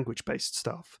language-based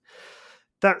stuff.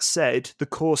 That said, the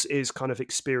course is kind of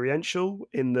experiential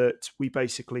in that we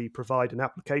basically provide an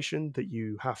application that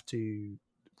you have to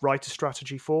write a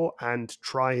strategy for and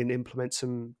try and implement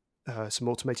some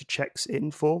automated checks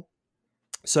in for.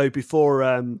 So before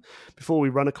we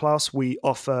run a class, we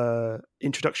offer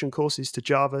introduction courses to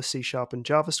Java, C# and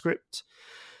JavaScript.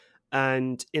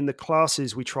 And in the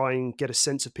classes, we try and get a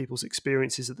sense of people's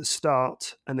experiences at the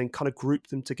start and then kind of group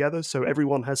them together. So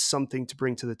everyone has something to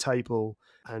bring to the table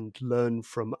and learn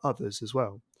from others as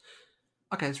well.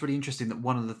 Okay, it's really interesting that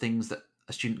one of the things that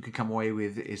a student could come away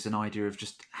with is an idea of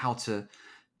just how to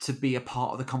be a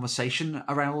part of the conversation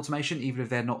around automation, even if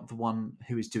they're not the one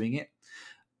who is doing it.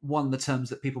 One of the terms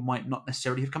that people might not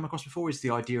necessarily have come across before is the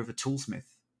idea of a toolsmith.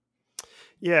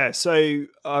 Yeah, so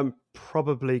I'm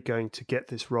probably going to get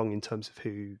this wrong in terms of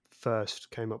who first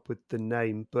came up with the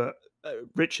name, but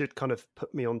Richard kind of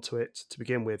put me onto it to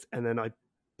begin with, and then I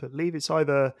believe it was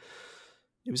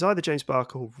either James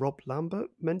Barker or Rob Lambert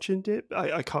mentioned it.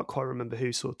 I can't quite remember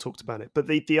who sort of talked about it, but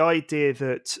the idea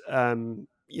that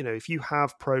if you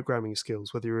have programming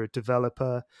skills, whether you're a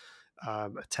developer, a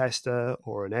tester,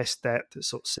 or an SDET that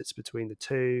sort of sits between the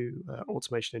two,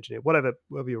 automation engineer, whatever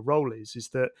your role is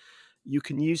that you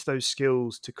can use those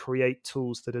skills to create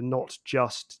tools that are not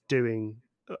just doing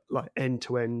like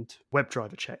end-to-end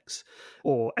WebDriver checks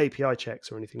or API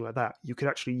checks or anything like that. You could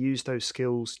actually use those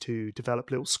skills to develop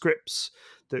little scripts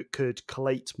that could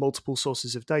collate multiple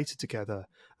sources of data together,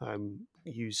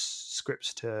 use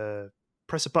scripts to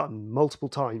press a button multiple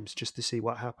times just to see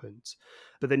what happens.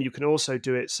 But then you can also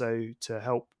do it to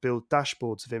help build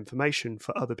dashboards of information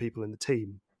for other people in the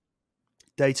team,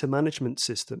 data management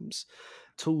systems,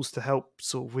 tools to help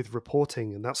sort of with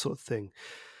reporting and that sort of thing.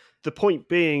 The point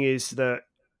being is that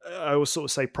I always sort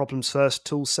of say problems first,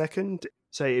 tools second.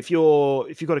 So if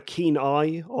you've got a keen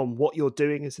eye on what you're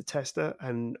doing as a tester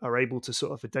and are able to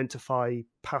sort of identify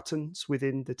patterns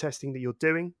within the testing that you're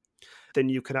doing, then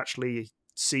you can actually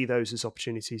see those as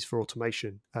opportunities for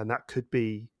automation. And that could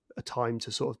be a time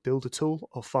to sort of build a tool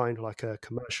or find like a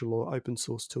commercial or open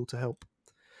source tool to help.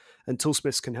 And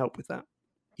toolsmiths can help with that.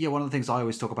 Yeah, one of the things I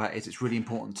always talk about is it's really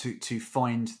important to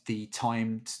find the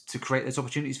time to create those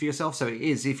opportunities for yourself. So it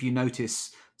is, if you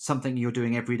notice something you're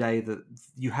doing every day that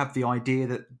you have the idea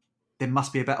that there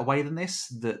must be a better way than this,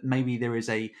 that maybe there is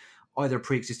either a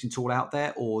pre-existing tool out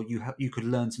there, or you could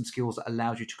learn some skills that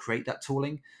allows you to create that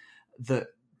tooling, that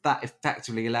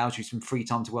effectively allows you some free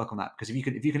time to work on that. Because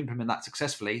if you can implement that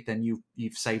successfully, then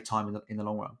you've saved time in the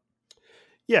long run.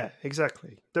 Yeah,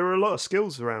 exactly. There are a lot of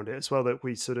skills around it as well that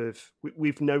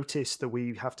we've noticed that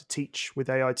we have to teach with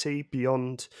AIT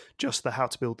beyond just the how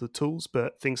to build the tools,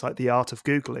 but things like the art of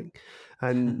Googling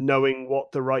and knowing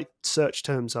what the right search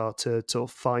terms are to sort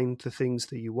of find the things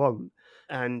that you want.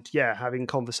 And yeah, having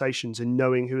conversations and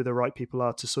knowing who the right people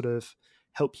are to sort of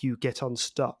help you get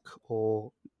unstuck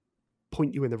or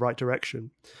point you in the right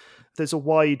direction. There's a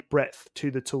wide breadth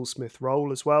to the toolsmith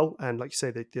role as well. And like you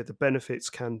say, the benefits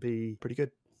can be pretty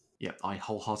good. Yeah, I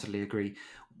wholeheartedly agree.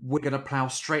 We're going to plough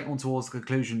straight on towards the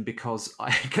conclusion because I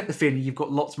get the feeling you've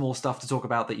got lots more stuff to talk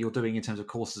about that you're doing in terms of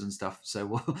courses and stuff.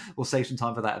 So we'll save some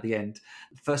time for that at the end.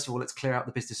 First of all, let's clear out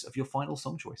the business of your final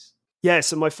song choice. Yeah,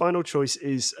 so my final choice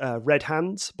is Red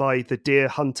Hands by the Deer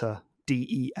Hunter,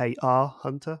 Dear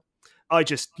Hunter. I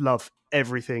just love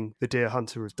everything the Deer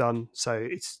Hunter have done. So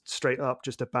it's straight up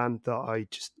just a band that I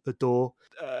just adore.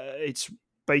 It's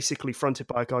basically fronted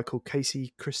by a guy called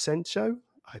Casey Crescencio.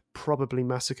 I probably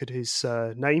massacred his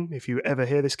name. If you ever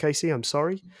hear this, Casey, I'm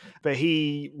sorry. But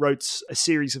he wrote a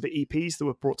series of EPs that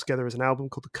were brought together as an album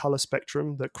called The Colour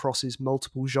Spectrum that crosses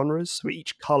multiple genres. So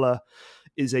each colour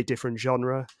is a different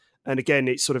genre. And again,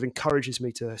 it sort of encourages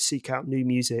me to seek out new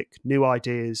music, new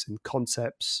ideas and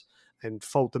concepts and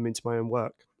fold them into my own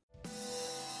work.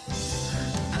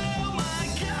 Oh my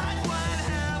God, what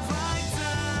have I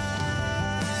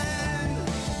done?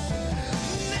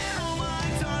 Now,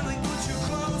 my darling, put your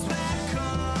clothes back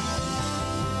on.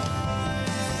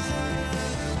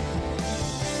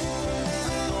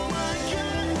 Oh my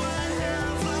God, what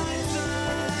have I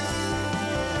done?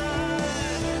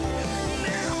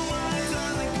 Now, my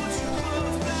darling, put your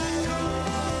clothes back on.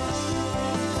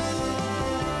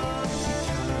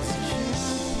 Because you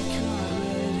got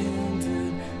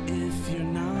red-handed if you're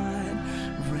not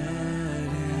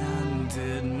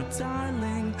red-handed, my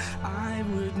darling. I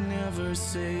would never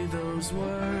say those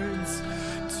words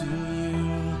to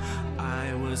you.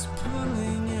 I was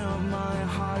pulling out my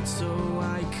heart so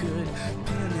I could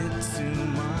pin it to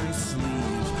my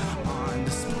sleeve. On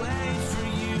display for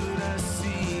you to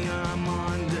see, I'm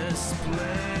on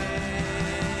display.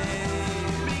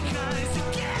 Because you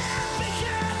can't be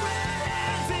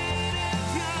red-handed if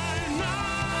you're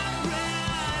not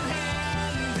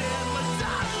red-handed, my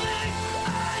darling.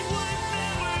 I would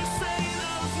never say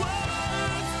those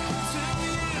words to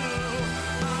you.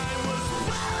 I was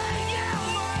pulling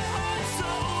out my heart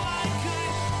so I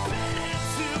could pin it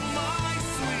to my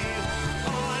sleeve.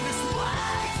 On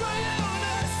display for you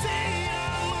to see, I'm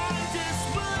on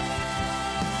display.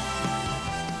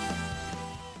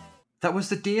 That was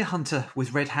the Deer Hunter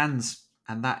with Red Hands,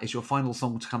 and that is your final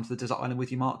song to come to the desert island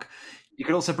with you, Mark. You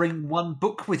could also bring one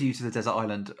book with you to the desert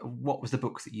island. What was the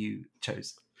book that you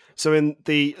chose? So in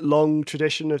the long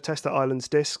tradition of Tester Islands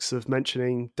discs of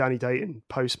mentioning Danny Dayton,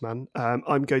 Postman,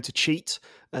 I'm going to cheat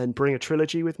and bring a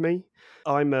trilogy with me.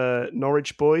 I'm a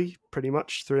Norwich boy pretty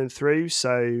much through and through,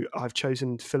 so I've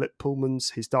chosen Philip Pullman's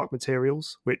His Dark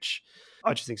Materials, which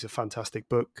I just think is a fantastic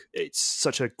book. It's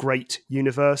such a great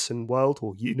universe and world,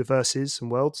 or universes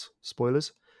and worlds,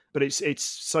 spoilers. But it's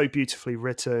so beautifully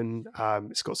written.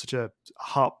 It's got such a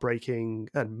heartbreaking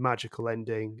and magical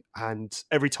ending. And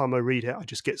every time I read it, I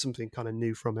just get something kind of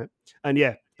new from it. And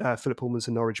yeah, Philip Pullman's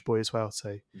a Norwich boy as well.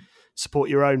 So support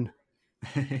your own.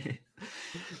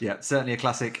 Yeah, certainly a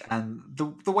classic. And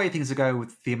the way things are going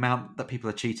with the amount that people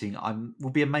are cheating, will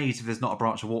be amazed if there's not a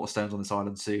branch of Waterstones on this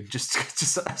island soon. Just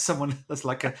someone that's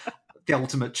like the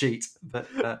ultimate cheat. But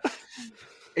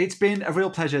it's been a real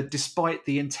pleasure, despite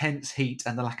the intense heat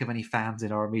and the lack of any fans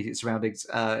in our immediate surroundings.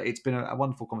 It's been a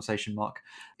wonderful conversation, Mark.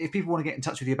 If people want to get in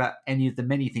touch with you about any of the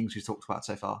many things we've talked about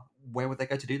so far, where would they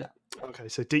go to do that? Okay,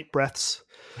 so deep breaths.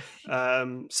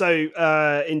 In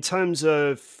terms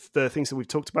of the things that we've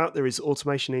talked about, there is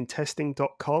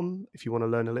automationintesting.com if you want to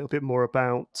learn a little bit more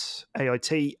about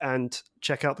AIT and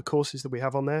check out the courses that we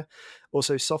have on there.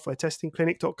 Also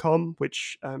softwaretestingclinic.com,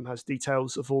 which has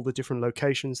details of all the different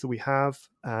locations that we have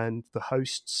and the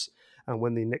hosts and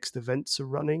when the next events are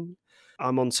running.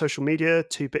 I'm on social media,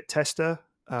 2-Bit Tester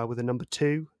with a number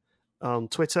 2 on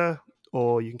Twitter,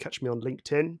 or you can catch me on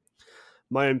LinkedIn.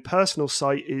 My own personal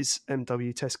site is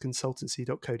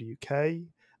mwtestconsultancy.co.uk.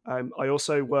 I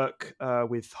also work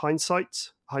with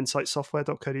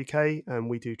hindsightsoftware.co.uk, and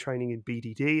we do training in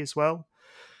BDD as well.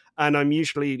 And I'm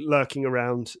usually lurking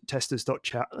around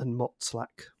testers.chat and Mott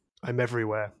Slack. I'm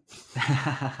everywhere.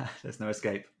 There's no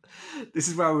escape. This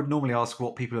is where I would normally ask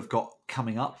what people have got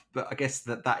coming up, but I guess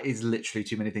that is literally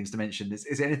too many things to mention.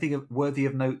 Is there anything worthy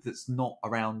of note that's not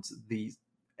around the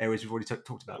areas we've already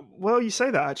talked about? Well, you say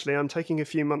that, actually. I'm taking a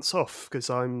few months off because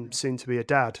I'm soon to be a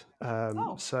dad.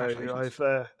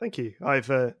 Thank you. I have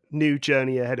a new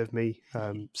journey ahead of me.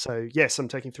 So yes, I'm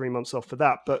taking 3 months off for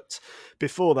that. But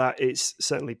before that, it's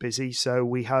certainly busy. So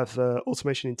we have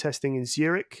automation in testing in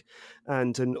Zurich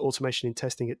and an automation in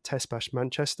testing at Test Bash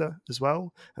Manchester as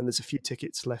well. And there's a few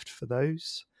tickets left for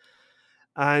those.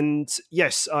 And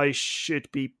yes, I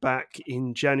should be back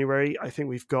in January. I think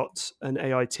we've got an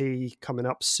AIT coming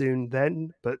up soon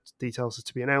then, but details are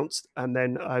to be announced. And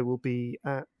then I will be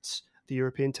at the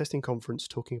European Testing Conference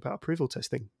talking about approval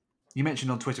testing. You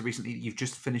mentioned on Twitter recently that you've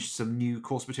just finished some new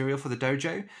course material for the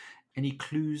dojo. Any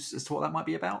clues as to what that might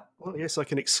be about? Well, yes, I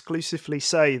can exclusively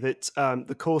say that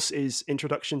the course is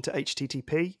Introduction to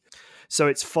HTTP. So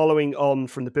it's following on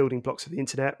from the building blocks of the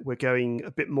internet. We're going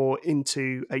a bit more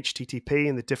into HTTP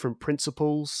and the different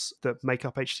principles that make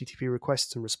up HTTP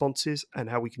requests and responses and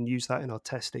how we can use that in our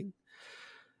testing.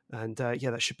 And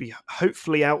that should be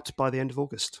hopefully out by the end of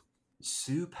August.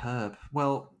 Superb.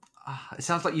 Well, it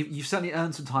sounds like you've certainly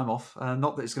earned some time off.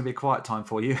 Not that it's going to be a quiet time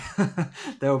for you.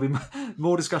 There will be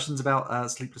more discussions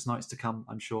about sleepless nights to come,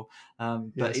 I'm sure.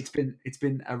 But Yes. it's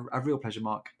been a real pleasure,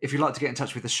 Mark. If you'd like to get in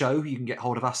touch with the show, you can get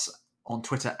hold of us on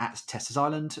Twitter at Testers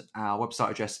Island. Our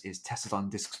website address is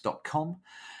testersislanddiscs.com.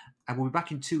 And we'll be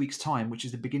back in 2 weeks' time, which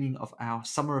is the beginning of our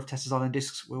summer of Testers Island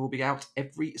Discs, where we'll be out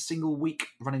every single week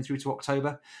running through to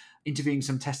October, interviewing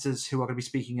some testers who are going to be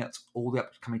speaking at all the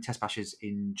upcoming test bashes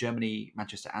in Germany,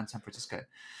 Manchester and San Francisco.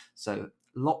 So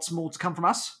lots more to come from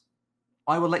us.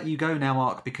 I will let you go now,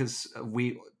 Mark, because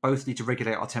we both need to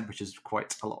regulate our temperatures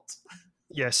quite a lot.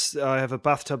 Yes, I have a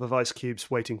bathtub of ice cubes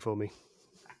waiting for me.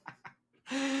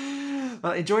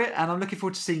 Well, enjoy it, and I'm looking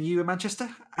forward to seeing you in Manchester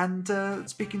and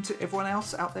speaking to everyone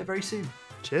else out there very soon.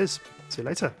 Cheers. See you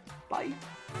later. Bye.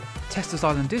 Testers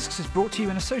Island Discs is brought to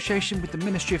you in association with the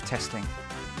Ministry of Testing.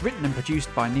 Written and produced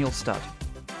by Neil Studd.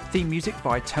 Theme music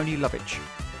by Tony Lovitch.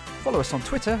 Follow us on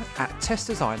Twitter at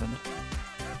Testers Island.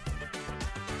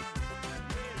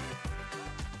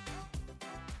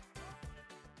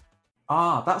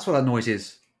 Ah, that's what that noise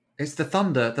is. It's the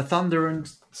thunder. The thunder and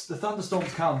the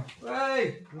thunderstorms come.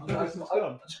 Hey!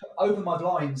 Open my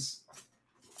blinds.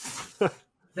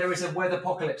 There is a weather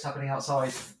apocalypse happening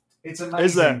outside. It's amazing.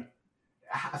 Is there?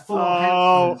 Full on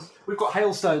hailstones. We've got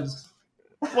hailstones.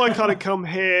 Why can't it come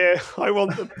here? I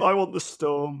want the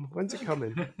storm. When's it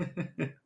coming?